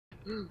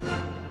Look,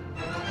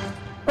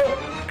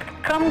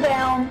 come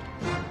down.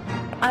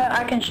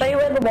 I can show you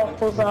where the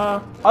waffles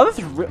are. Oh, this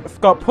is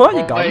Scott, pull out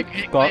your gun. Wait,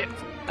 Scott.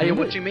 are you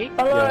watching me?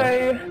 Hello.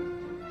 Yeah.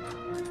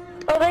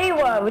 Oh, there you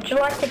are. Would you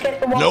like to get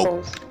the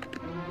waffles?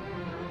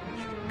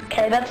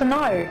 Okay, that's a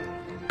no.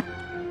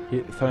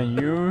 So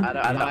you... I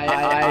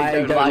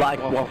don't like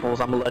waffles.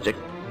 I'm allergic.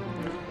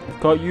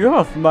 Scott, you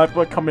have a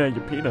sniper coming out of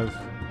your penis.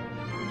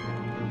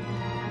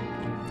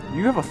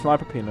 You have a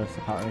sniper penis,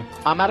 apparently.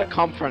 I'm at a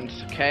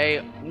conference,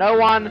 okay? No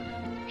one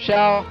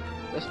shall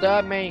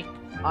disturb me.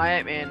 I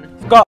am in.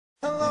 Scott!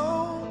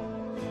 Hello,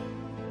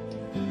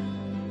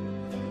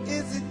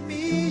 is it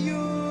me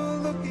you're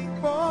looking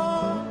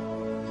for?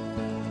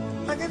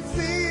 I can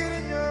see it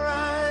in your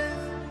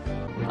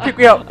eyes. Pick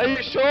me up! Are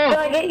you sure? Can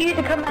I get you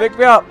to come Pick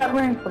me up! out of that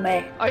room for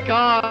me? I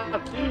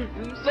can't.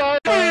 I'm sorry.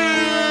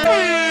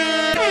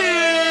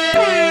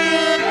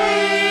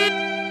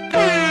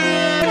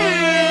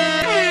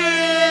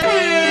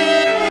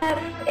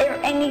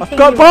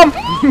 Scott, bomb!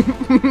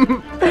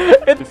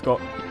 It's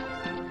Scott.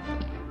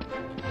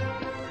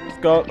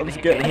 Scott, let's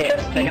get Taking a hit.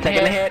 Taking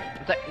a hit.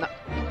 No.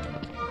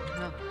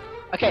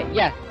 Okay,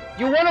 yeah.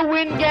 You want to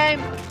win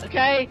game?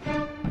 Okay.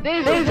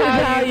 This is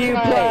how you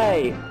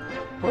play.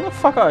 Where the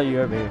fuck are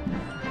you over here?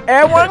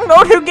 Everyone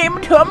go to Game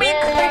Tummy!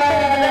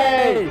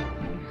 Yay!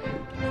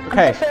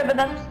 Okay,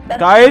 That's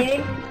guys,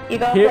 cheating. You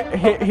got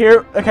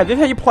here. Okay, this is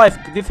how you play.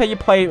 This is how you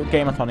play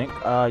Game of Sonic.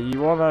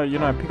 You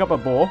wanna, pick up a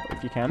ball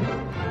if you can.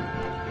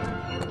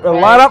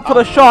 Line up for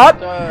the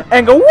shot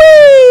and go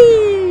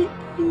wee.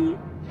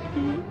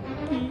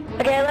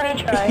 Okay, let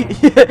me try.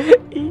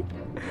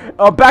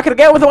 Oh, back it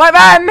again with the white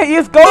man. He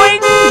is going.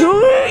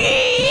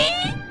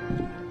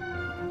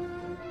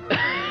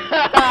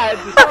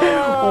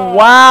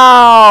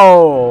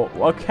 Wow.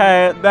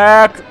 Okay,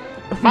 next.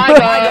 My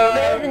God.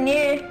 Better than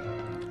you.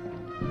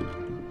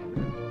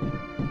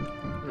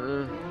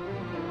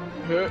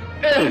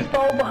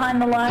 Fall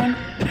behind the line.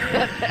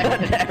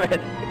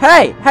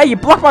 Hey, you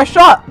blocked my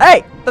shot.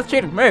 Hey, that's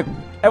cheating. Move.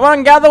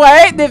 Everyone gather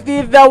away. This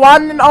is the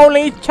one and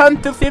only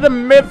chance to see the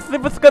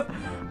magnificent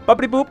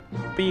bubbly boop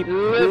beep.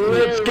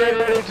 Let's get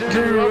ready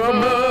to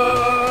rumble.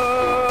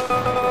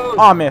 Oh,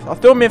 I missed. I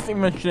still miss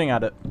even shooting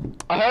at it.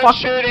 I heard Fuck.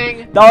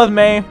 shooting. That was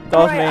me. That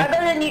was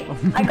Alright, me.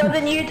 I got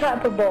a new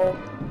type of ball.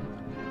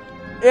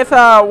 It's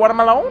a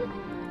watermelon.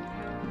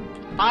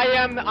 I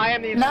am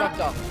the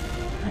instructor.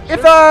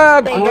 It's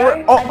a There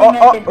you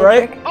go.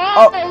 right.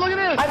 Oh, look at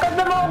this. I got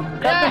them all.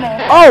 Got them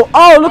all.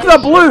 Oh, look at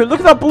that blue. Look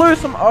at that blue.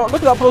 Look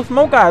at that blue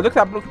smoke guy. Look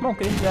at that blue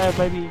smoke. Yeah,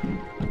 baby.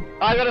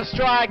 I got a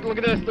strike. Look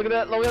at this. Look at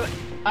that. Look at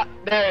that.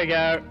 There you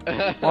go.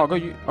 Oh, I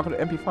got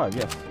an MP5.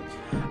 Yes.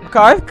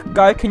 Guys,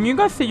 can you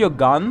guys see your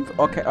guns?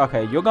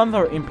 Okay. Your guns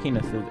are in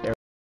penises.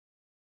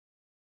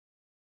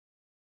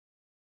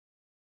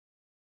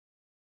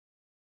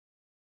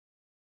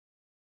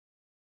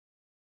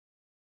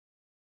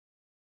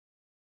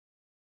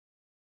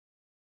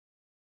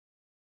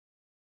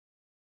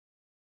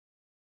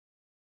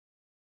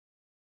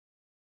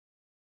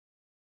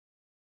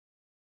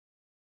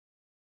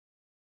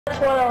 That's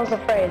what I was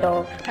afraid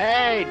of.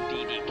 Hey,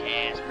 DD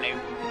Cash Blue.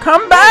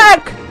 Come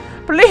back!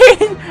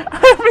 Please!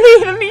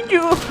 I need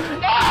you!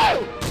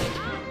 No!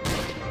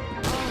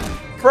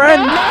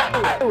 Friend!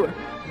 No!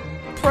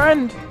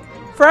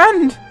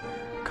 Friend!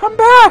 Come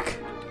back!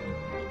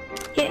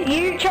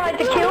 You tried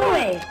to kill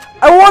me.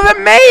 It wasn't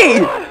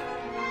me!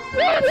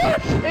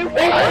 It It was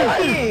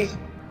was. you.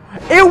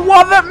 It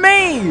wasn't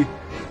me!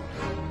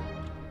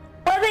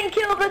 I didn't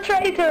kill the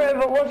traitor if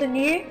it wasn't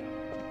you.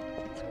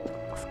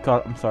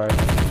 God, I'm sorry.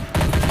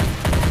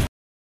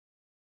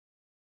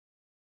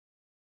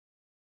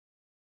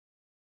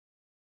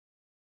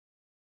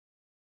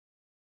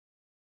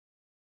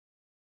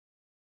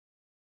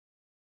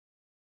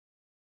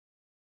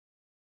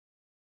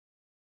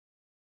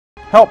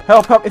 Help!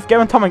 It's Game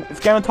and Tonic!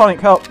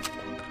 Help!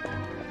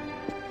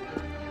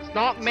 It's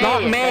not me. It's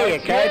not me,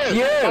 okay? It's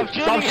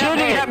you. Stop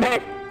shooting at me.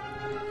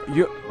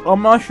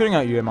 I'm not shooting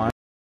at you, am I?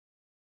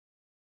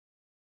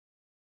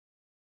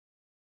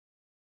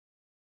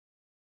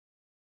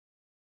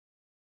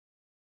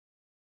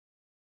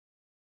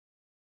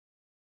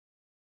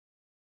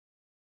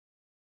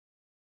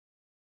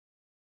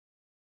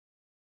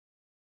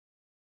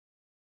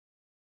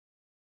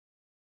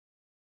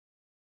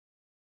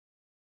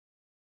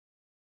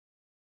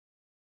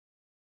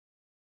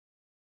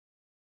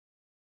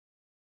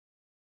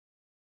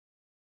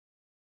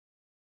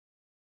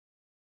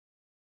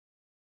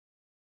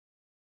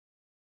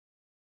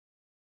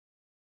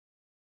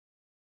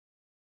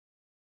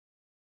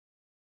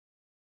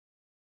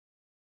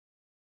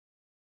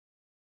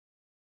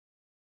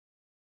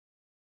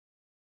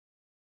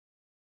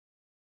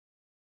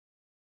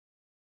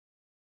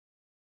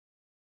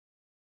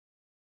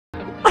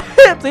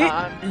 See?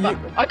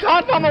 I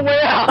can't find my way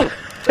out.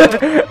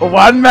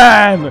 One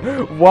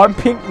man! One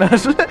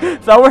pinkness!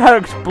 Someone had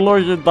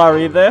explosion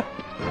diarrhea there.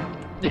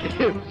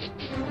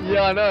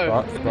 Yeah, I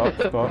know.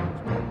 Stop.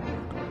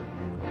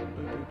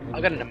 I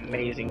got an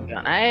amazing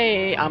gun.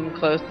 Hey, I'm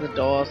close to the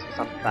doors for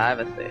some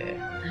privacy.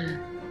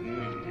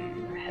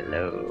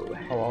 Hello.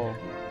 Hello.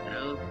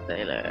 Hello,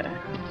 sailor.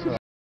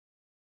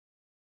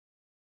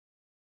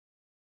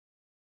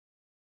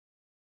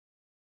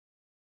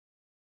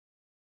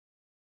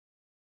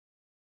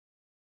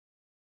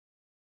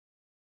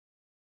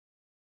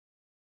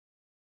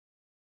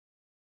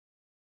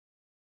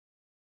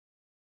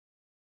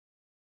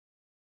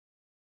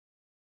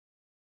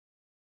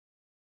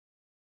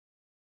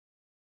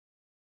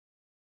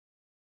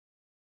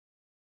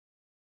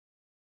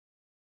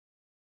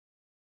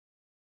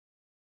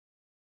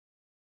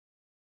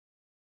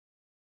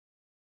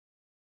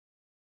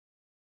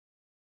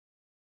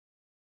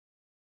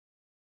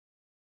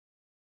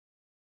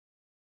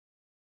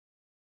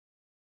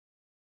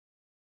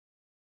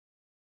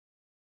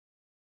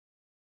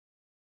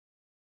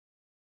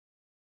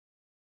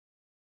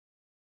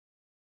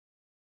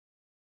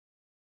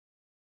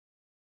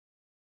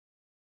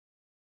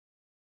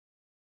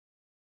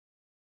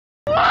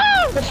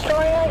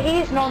 Destroyer,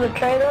 he's not a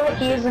traitor,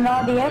 he is an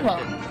RDMer.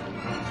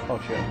 Oh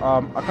shit.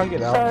 I can't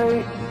get out.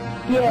 So,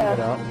 Get yeah,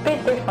 out.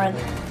 bit different.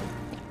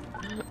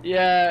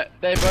 Yeah,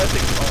 they both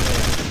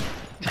exploded.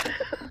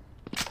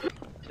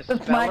 Just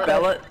It's spell my it.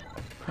 Spell it.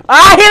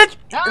 Ah, hit it!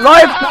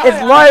 Live!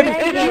 It's live!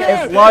 Thank you.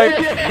 It's live!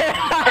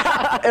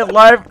 It's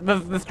live! The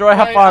Destroyer,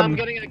 have Wait, fun! I'm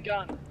getting a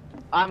gun.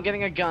 I'm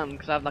getting a gun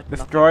because I have like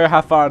nothing. Destroyer,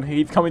 have fun.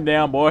 He's coming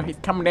down, boy. He's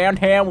coming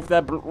downtown with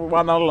that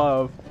one I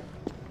love.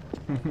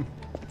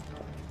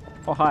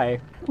 Oh, hi.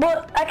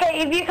 But,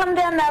 okay, if you come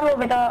down that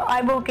elevator,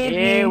 I will give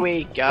Here you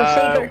we the go.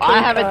 secret I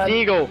key have a card.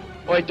 deagle.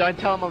 Wait, don't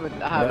tell him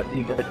I have a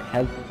You deagle. got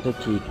has the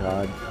key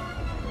card.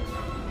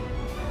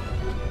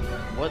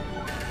 What?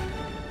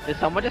 Did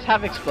someone just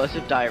have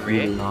explosive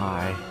diarrhea? You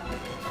lie.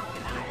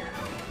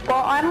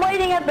 Well, I'm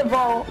waiting at the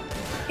vault.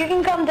 You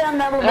can come down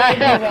that elevator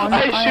if you want.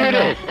 I shoot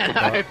don't it and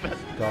I open.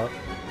 Got it.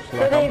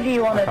 Whatever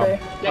you want to do.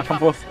 I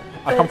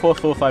come for a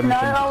suicide No,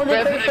 mission. I want to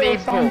go Resident for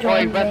Evil. some Wait,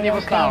 join Resident me,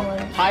 Evil style.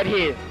 okay? Hide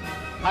here.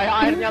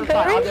 Hide on the other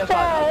side. On the other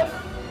side.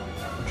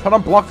 I'm trying to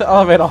block the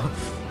elevator.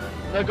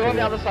 No, go on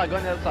the other side. Go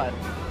on the other side.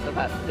 Like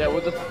that. Yeah,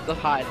 we'll just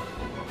hide.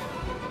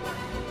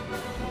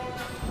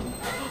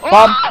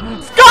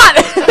 Bomb! Scott!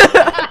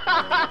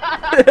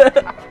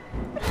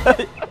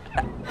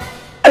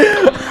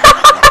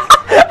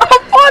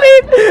 I'm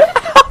bunnied!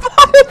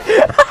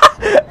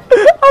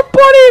 I'm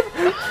bunnied!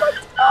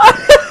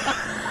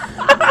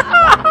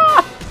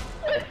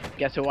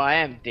 Guess who I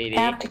am, DD? I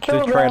have to kill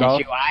The them. traitor.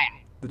 Guess who I am?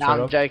 The No, I'm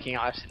traitor? joking.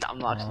 I'm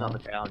not the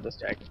traitor. I'm just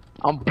joking.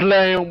 I'm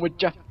playing with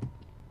you.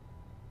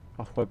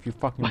 I'll flip you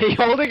fucking. He's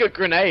holding a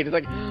grenade. It's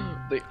like,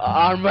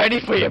 I'm ready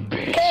for you,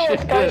 bitch.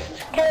 KOS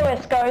Ghost.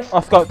 KOS Ghost. Oh,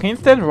 Scott, can you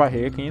stand right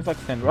here? Can you like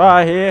stand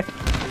right here?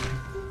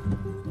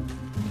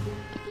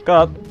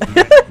 Scott.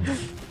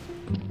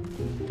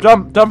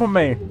 jump on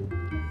me.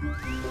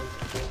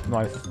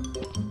 Nice.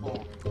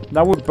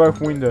 Now we're both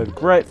winded.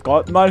 Great,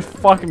 Scott. Nice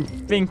fucking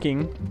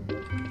thinking.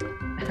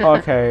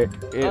 Okay,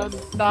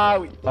 it's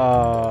No.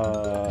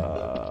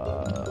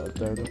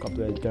 don't look up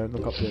there, don't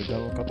look up there,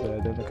 don't look up there,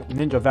 don't look up.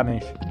 Ninja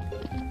vanish.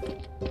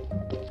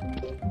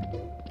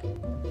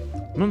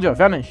 Ninja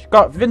vanish.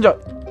 Scott, ninja.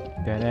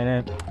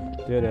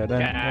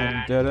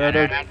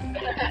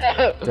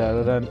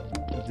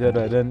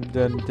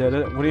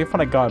 What do you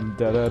find a gun?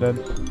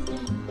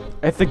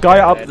 It's the guy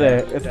up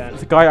there. It's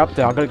the guy up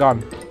there. I got a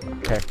gun.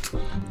 Okay.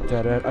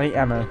 I need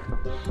ammo.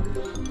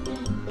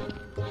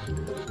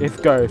 It's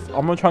Ghost.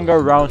 I'm gonna try and go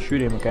around and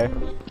shoot him, okay?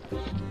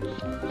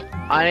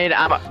 I need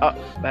ammo. Oh,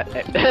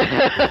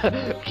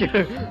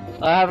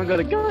 I haven't got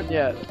a gun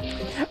yet.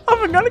 I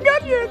haven't got a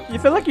gun yet! You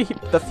feel like you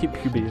hit that's hip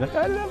puberty. Like,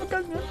 I don't have a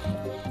gun yet.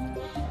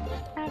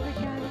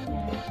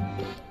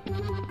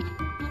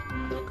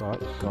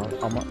 God,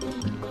 I'm gonna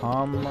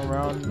come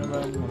around the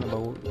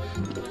boat.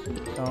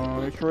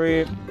 Don't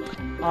retreat.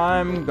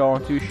 I'm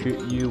going to shoot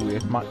you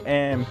with my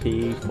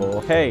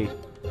MP4. Hey!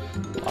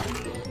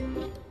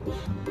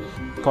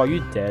 Call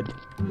you dead.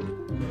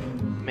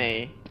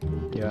 Me.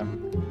 Yeah.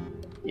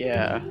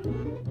 Yeah.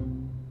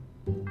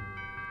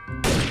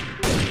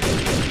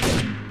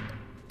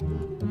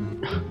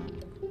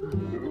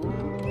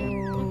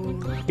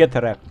 Get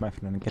wrecked, my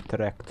friend. Get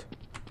wrecked.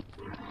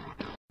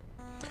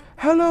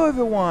 Hello,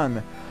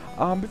 everyone.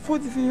 Before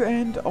this video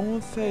ends, I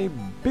want to say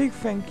big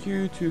thank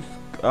you to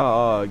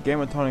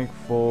Gmod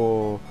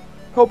for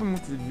helping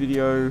with this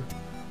video.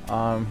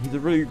 He's a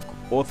really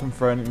awesome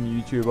friend and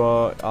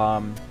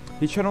YouTuber.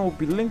 His channel will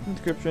be linked in the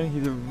description.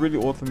 He's a really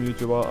awesome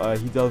YouTuber.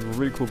 He does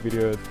really cool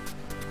videos.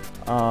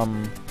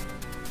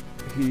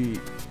 He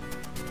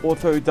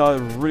also does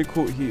really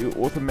cool. He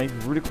also makes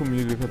really cool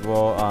music as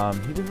well.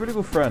 He's a really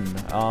good friend.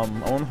 I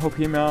want to help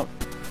him out.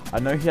 I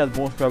know he has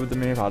more subscribers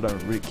than me, but I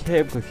don't really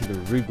care because he's a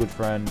really good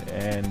friend.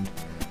 And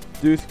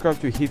do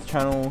subscribe to his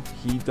channel.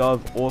 He does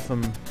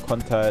awesome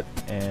content,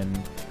 and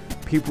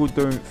people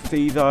don't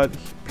see that.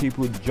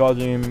 People judge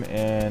him,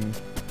 and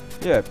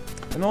yeah.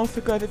 And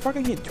also, guys, if I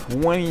can hit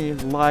 20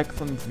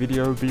 likes on this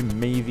video, it would be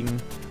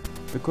amazing.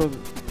 Because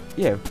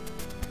yeah,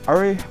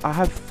 I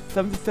have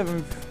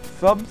 77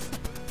 subs.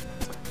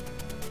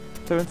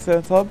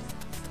 77 subs,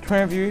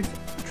 20 views,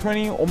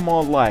 20 or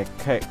more like.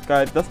 Okay,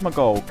 guys, that's my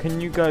goal. Can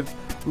you guys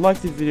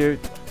like this video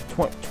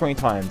 20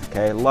 times?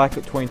 Okay, like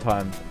it 20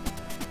 times.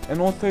 And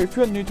also, if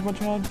you're new to my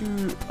channel,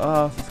 do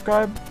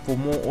subscribe for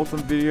more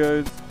awesome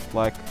videos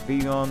like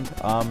these ones.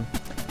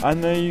 I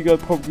know you guys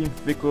probably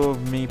sick of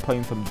me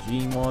playing some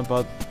Gmod,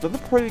 but that's a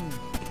pretty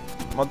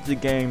much the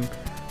game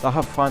that I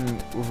have fun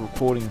with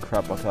recording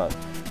crap like that.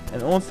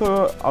 And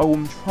also, I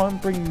will try and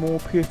bring more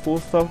PS4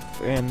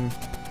 stuff, and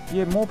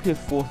yeah, more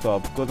PS4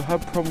 stuff, because I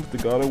have problems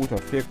with the Gato which I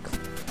fixed.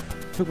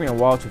 It took me a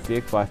while to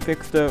fix, but I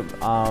fixed it.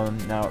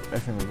 Now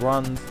everything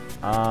runs.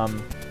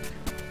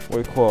 What do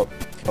you call it?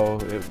 So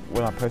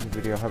when I post a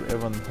video, I hope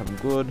everyone's having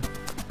good.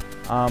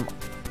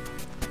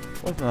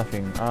 What's another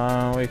thing?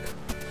 Like,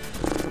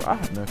 I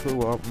have no clue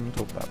what I'm gonna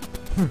talk about.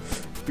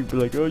 People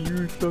like, oh,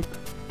 you suck.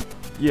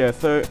 Yeah,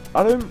 so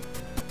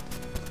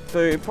so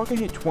if I can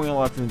hit 20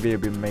 likes in the video,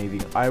 it'd be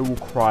amazing. I will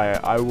cry.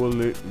 I will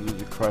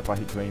literally cry if I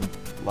hit 20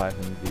 likes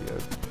in the video.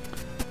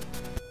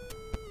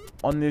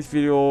 On this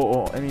video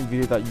or any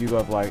video that you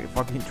guys like, if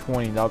I can hit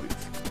 20, that'd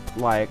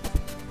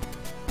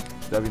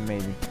be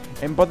amazing.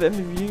 And by the end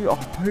of the video, I'm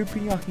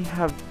hoping I can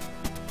have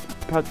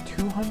about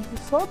 200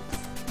 subs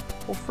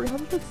or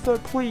 300. So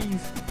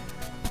please,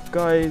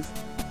 guys,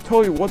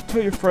 tell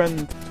your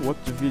friends to watch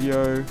the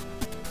video.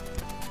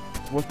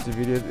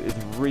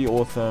 It's really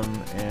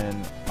awesome,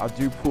 and I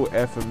do put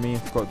effort. Me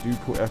and Scott do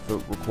put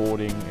effort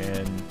recording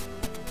and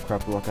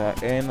crap like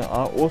that. And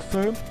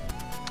also,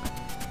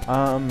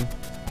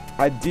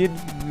 I did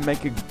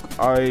make a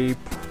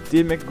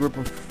group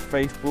on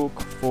Facebook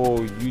for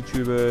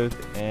YouTubers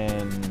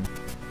and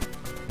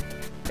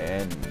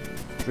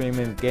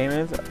streaming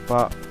gamers,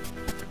 but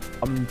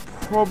I'm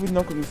probably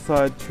not going to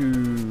decide to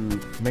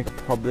make it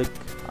public.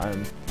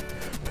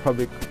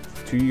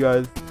 To you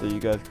guys, so you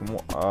guys can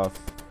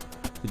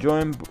to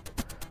join.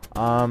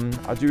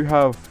 I do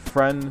have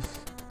friends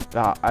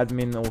that are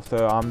admin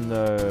also. I'm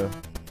the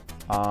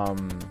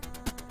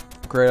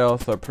creator,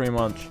 so pretty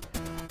much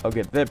I'll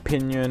get their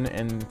opinion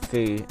and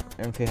see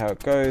how it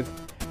goes.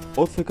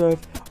 Also, guys,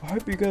 I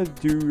hope you guys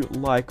do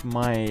like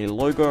my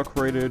logo I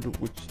created,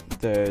 which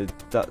the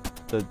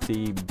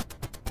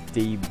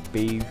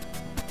DB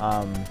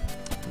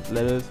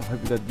letters. I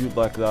hope you guys do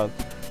like that.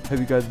 I hope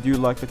you guys do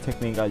like the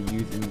technique I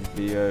used in this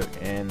video,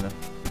 and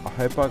I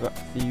hope I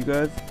see you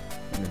guys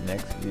in the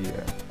next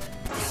video.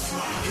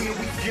 Here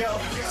we go.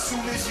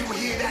 Soon as you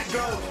hear that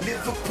go,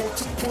 Liverpool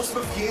to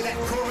Portsmouth, hear that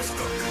chorus.